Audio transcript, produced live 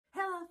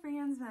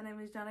my name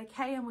is Johnna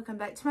K and welcome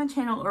back to my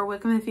channel, or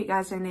welcome if you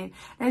guys are new.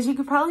 As you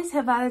can probably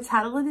tell by the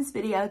title of this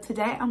video,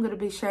 today I'm going to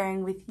be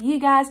sharing with you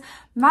guys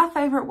my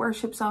favorite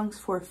worship songs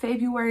for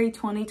February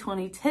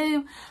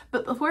 2022.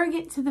 But before I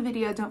get to the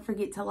video, don't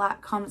forget to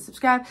like, comment,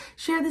 subscribe,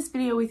 share this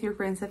video with your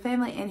friends and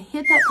family, and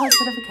hit that post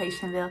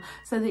notification bell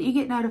so that you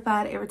get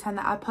notified every time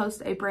that I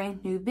post a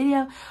brand new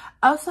video.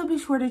 Also, be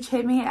sure to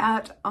check me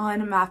out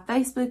on my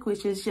Facebook,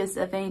 which is just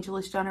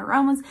Evangelist Johnna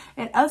Romans,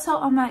 and also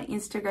on my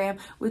Instagram,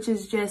 which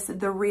is just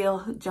The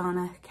Real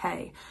Johnna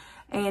K.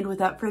 And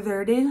without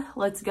further ado,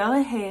 let's go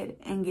ahead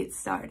and get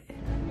started.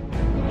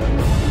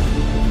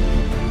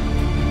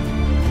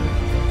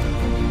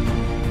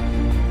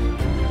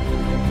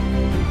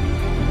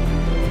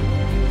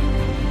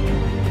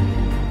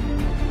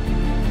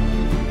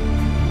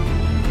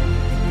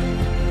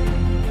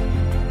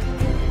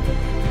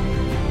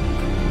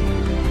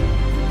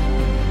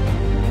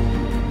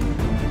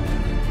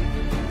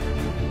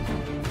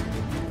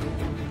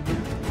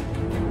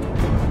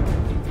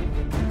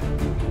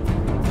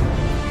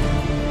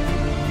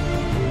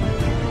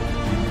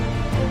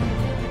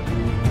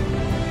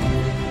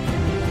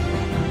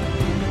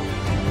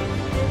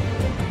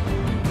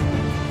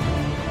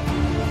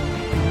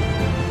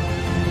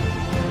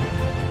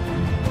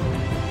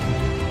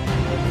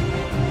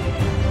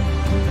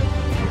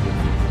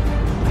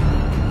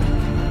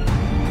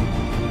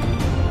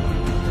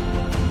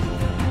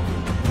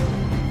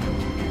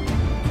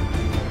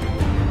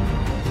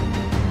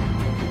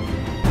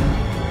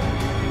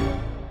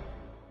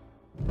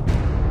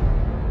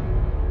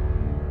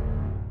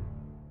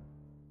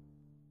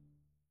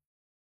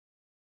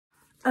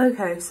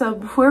 Okay, so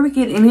before we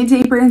get any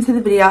deeper into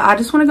the video, I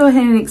just want to go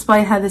ahead and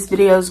explain how this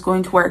video is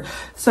going to work.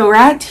 So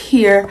right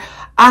here,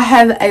 I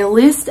have a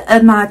list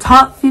of my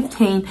top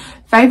 15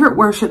 favorite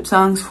worship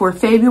songs for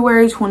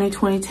February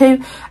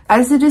 2022.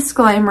 As a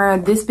disclaimer,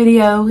 this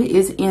video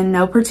is in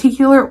no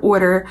particular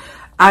order.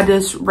 I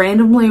just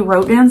randomly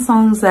wrote down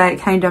songs that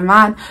came to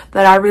mind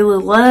that I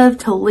really love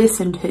to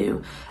listen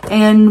to.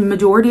 And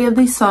majority of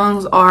these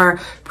songs are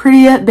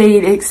pretty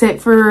upbeat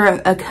except for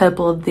a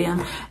couple of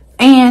them.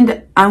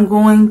 And I'm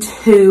going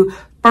to,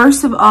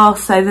 first of all,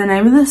 say the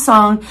name of the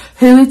song,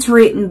 who it's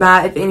written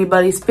by. If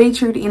anybody's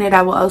featured in it,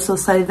 I will also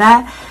say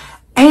that.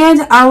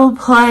 And I will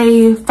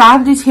play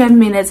 5 to 10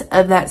 minutes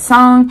of that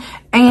song.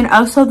 And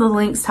also the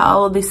links to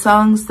all of the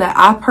songs that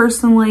I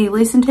personally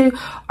listen to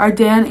are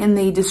down in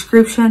the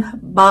description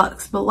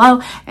box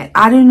below. And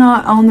I do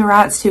not own the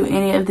rights to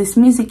any of this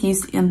music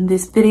used in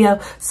this video,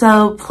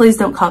 so please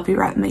don't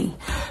copyright me.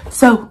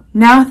 So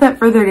now without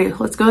further ado,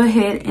 let's go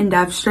ahead and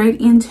dive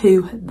straight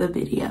into the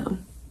video.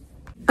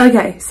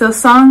 Okay, so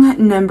song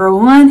number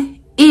 1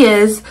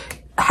 is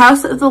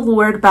House of the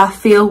Lord by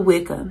Phil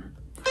Wickham.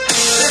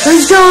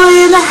 There's joy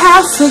in the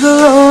house of the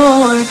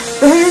Lord.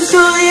 There's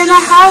joy in the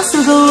house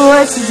of the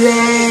Lord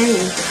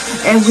today.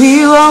 And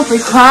we won't be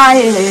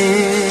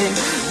quiet.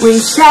 We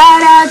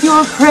shout out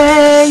your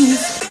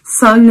praise.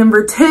 Song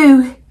number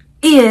 2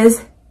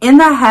 is In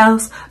the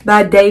House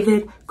by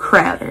David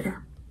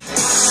Crowder.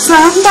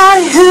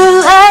 Somebody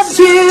who loves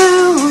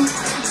you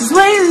is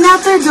waiting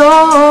at the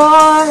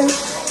door.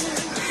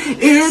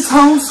 It's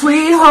home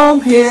sweet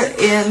home here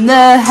in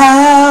the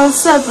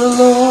house of the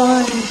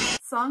Lord.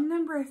 Song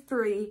number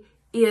 3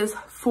 is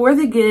For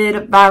the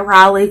Good by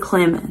Riley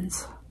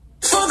Clemens.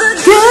 For the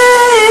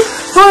good,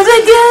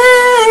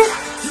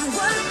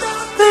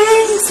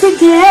 things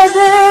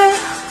together.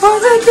 For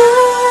the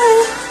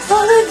good.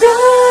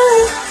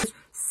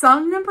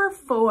 Song number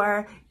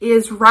 4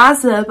 is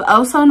Rise Up,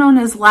 also known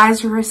as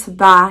Lazarus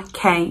by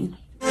Kane.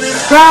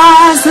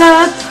 Rise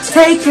up,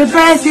 take a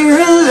breath, you're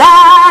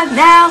alive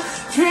now.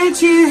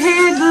 Can't you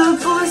hear the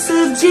voice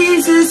of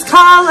Jesus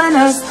calling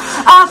us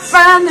up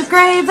from the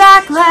grave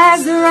like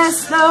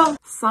Lazarus? No.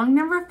 Song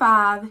number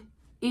 5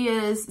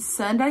 is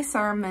Sunday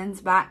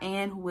Sermons by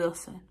Ann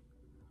Wilson.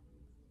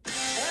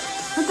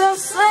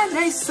 Those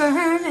Sunday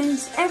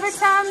sermons, every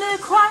time the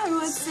choir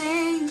would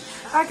sing,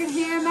 I could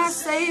hear my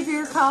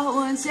Savior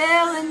calling,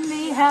 telling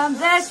me how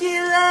much He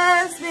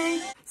loves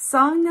me.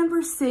 Song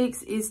number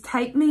 6 is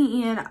Take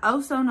Me In,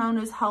 also known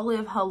as Holy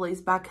of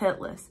Holies by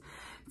Cutlass.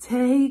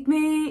 Take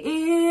me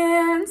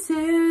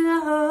into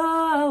the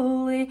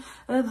Holy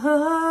of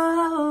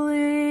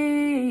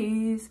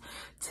Holies.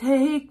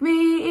 Take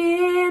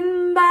me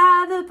in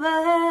by the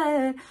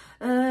blood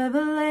of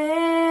a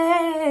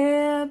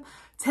lamb.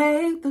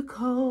 Take the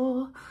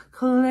coal,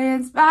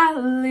 cleanse my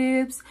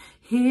lips.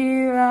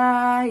 Here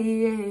I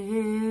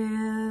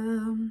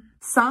am.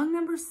 Song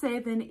number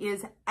 7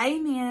 is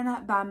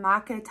Amen by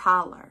Micah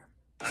Tyler.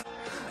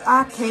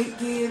 I can't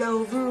get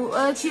over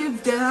what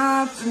you've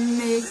done for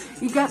me.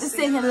 You got to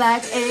sing it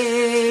like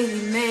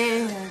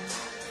amen,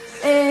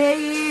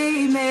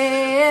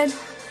 amen,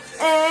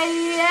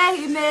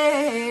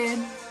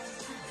 amen,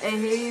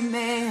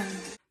 amen.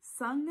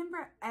 Song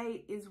number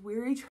 8 is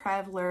Weary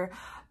Traveler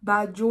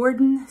by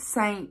Jordan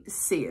St.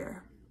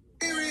 Cyr.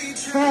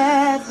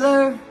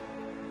 Traveler,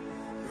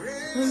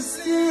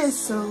 rest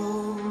this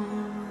soul.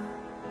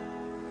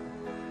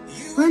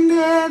 We're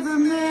never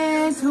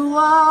meant to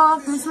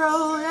walk this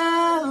road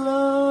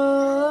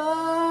alone.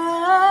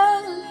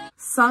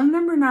 Song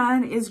number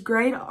 9 is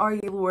Great Are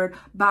You, Lord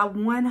by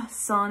One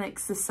Sonic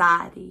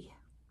Society.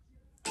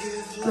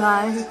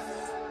 Life,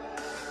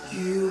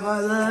 you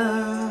are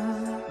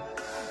love,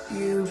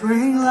 you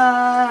bring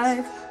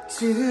life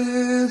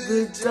to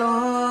the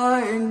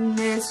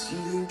darkness,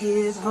 you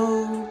give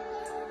hope,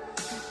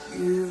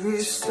 you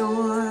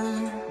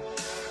restore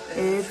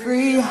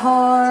every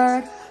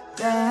heart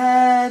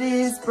that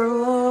is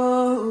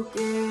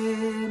broken.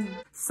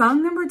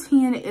 Song number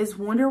 10 is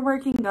Wonder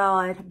Working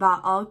God by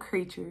All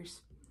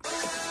Creatures.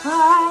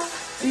 I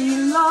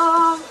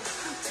belong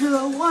to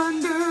a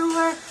wonder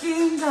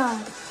working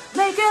God,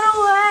 making a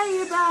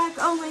way back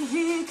only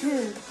He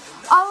could.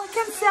 All I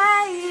can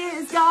say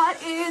is God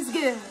is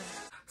good.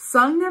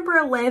 Song number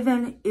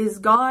 11 is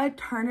God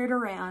Turn It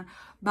Around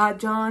by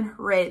John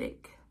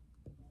Reddick.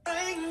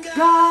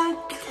 God,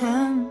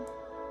 come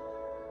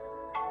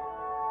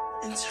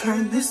and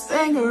turn this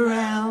thing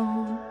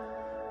around.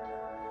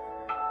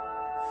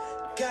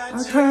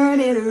 God, turn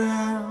it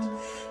around.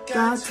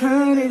 God,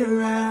 turn it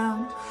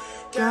around.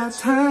 God,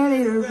 turn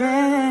it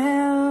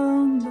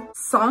around.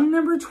 Song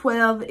number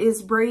 12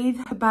 is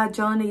Breathe by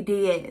Johnny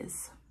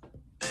Diaz.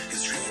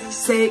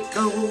 Say,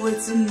 oh,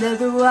 it's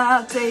another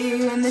wild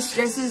day and the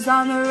stress is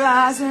on the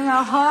rise and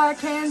our heart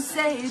can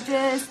say,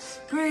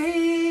 just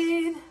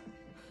breathe,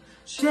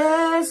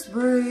 just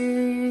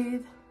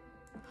breathe.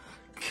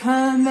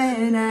 Come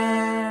and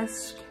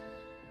ask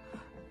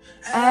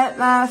at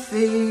my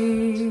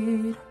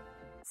feet.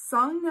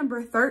 Song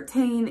number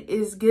 13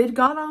 is Good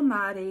God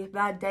Almighty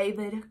by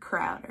David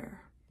Crowder.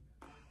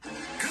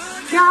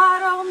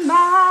 God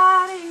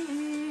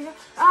Almighty,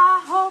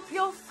 I hope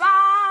you'll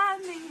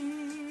find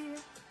me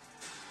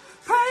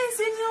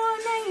praising your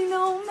name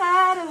no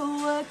matter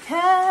what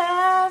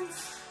comes,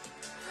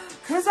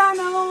 'cause I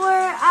know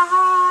where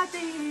I'd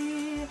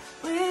be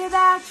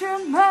without your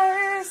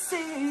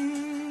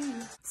mercy.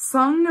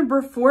 Song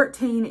number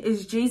 14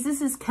 is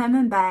Jesus is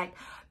Coming Back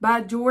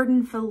by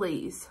Jordan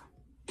Feliz.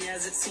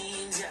 As it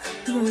seems, yeah,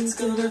 I know it's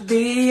gonna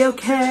be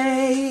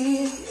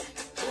okay.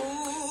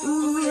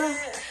 Ooh, yeah.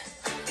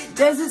 It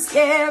doesn't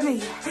scare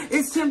me,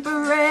 it's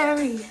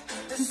temporary.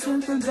 There's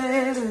something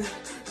better,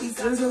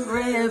 because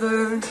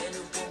forever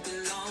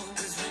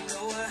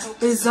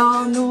is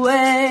on the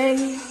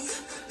way,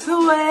 the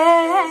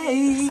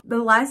way. The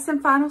last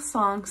and final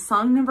song,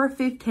 song number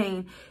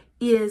 15,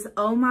 is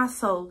Oh My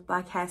Soul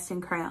by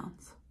Casting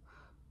Crowns.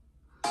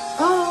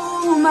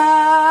 Oh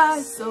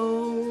my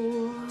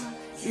soul,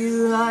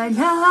 you are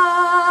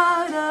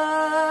not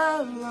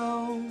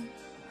alone.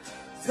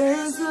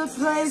 There's a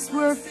place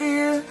where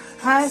fear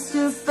has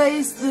to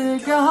face the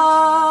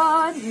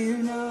God you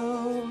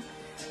know.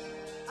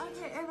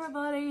 Okay,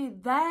 everybody,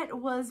 that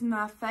was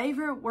my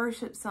favorite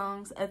worship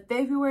songs of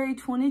February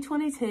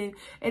 2022.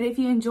 And if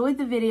you enjoyed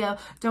the video,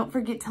 don't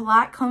forget to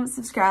like, comment,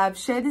 subscribe,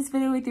 share this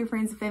video with your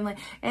friends and family,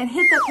 and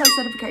hit that post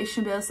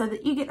notification bell so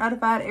that you get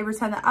notified every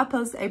time that I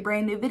post a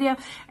brand new video.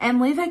 And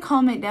leave a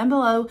comment down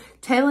below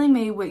telling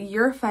me what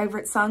your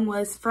favorite song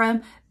was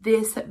from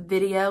this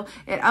video.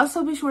 And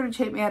also be sure to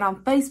check me out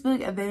on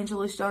Facebook,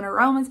 Evangelist Johnna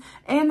Romans,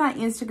 and my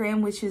Instagram,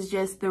 which is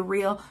just The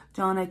Real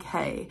Johnna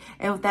K.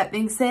 And with that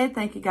being said,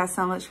 thank you guys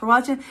so much for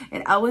watching,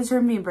 and always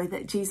remember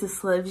that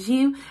Jesus loves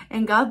you,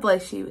 and God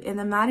bless you in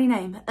the mighty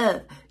name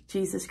of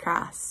Jesus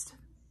Christ.